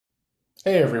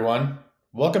Hey everyone,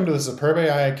 welcome to the Superb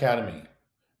AI Academy.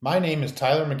 My name is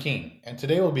Tyler McKean, and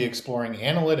today we'll be exploring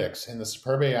analytics in the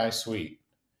Superb AI suite.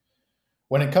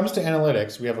 When it comes to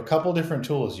analytics, we have a couple different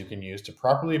tools you can use to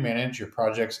properly manage your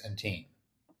projects and team.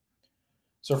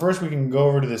 So first we can go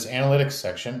over to this analytics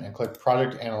section and click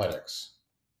Project Analytics.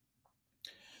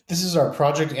 This is our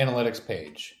Project Analytics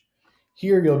page.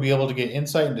 Here you'll be able to get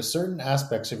insight into certain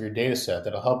aspects of your dataset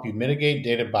that'll help you mitigate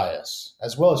data bias,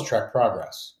 as well as track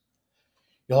progress.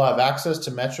 You'll have access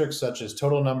to metrics such as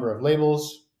total number of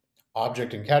labels,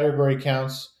 object and category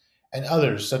counts, and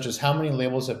others such as how many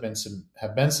labels have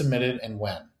been submitted and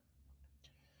when.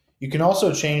 You can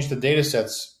also change the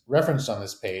datasets referenced on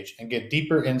this page and get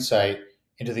deeper insight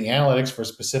into the analytics for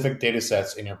specific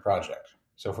datasets in your project.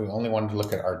 So if we only wanted to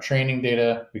look at our training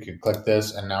data, we could click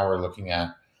this, and now we're looking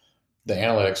at the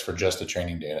analytics for just the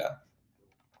training data.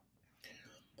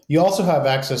 You also have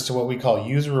access to what we call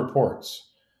user reports,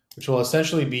 which will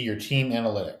essentially be your team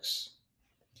analytics.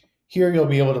 Here you'll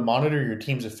be able to monitor your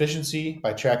team's efficiency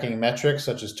by tracking metrics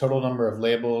such as total number of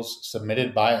labels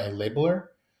submitted by a labeler,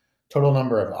 total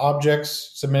number of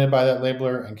objects submitted by that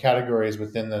labeler, and categories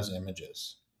within those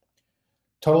images.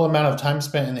 Total amount of time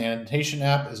spent in the annotation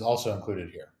app is also included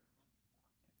here.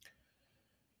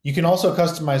 You can also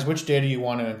customize which data you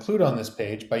want to include on this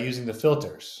page by using the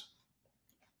filters.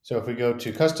 So if we go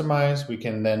to customize, we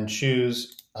can then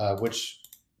choose which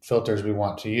filters we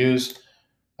want to use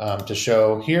to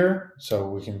show here. So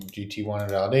we can GT1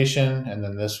 validation, and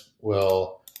then this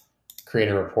will create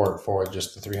a report for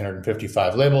just the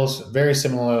 355 labels, very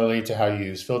similarly to how you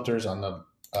use filters on the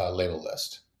label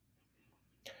list.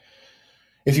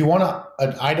 If you want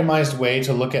an itemized way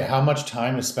to look at how much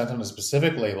time is spent on a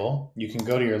specific label, you can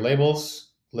go to your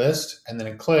labels list and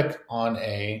then click on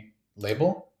a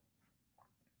label.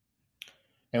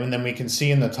 And then we can see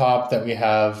in the top that we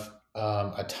have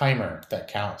a timer that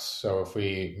counts. So if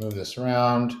we move this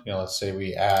around, let's say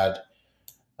we add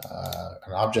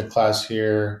an object class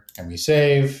here and we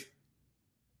save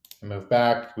and move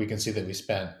back, we can see that we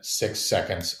spent 6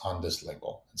 seconds on this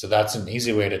label. And so that's an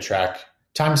easy way to track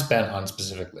time spent on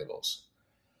specific labels.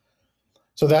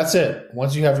 So that's it.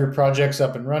 Once you have your projects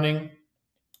up and running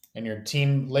and your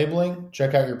team labeling,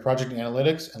 check out your project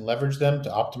analytics and leverage them to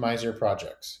optimize your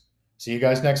projects. See you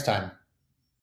guys next time.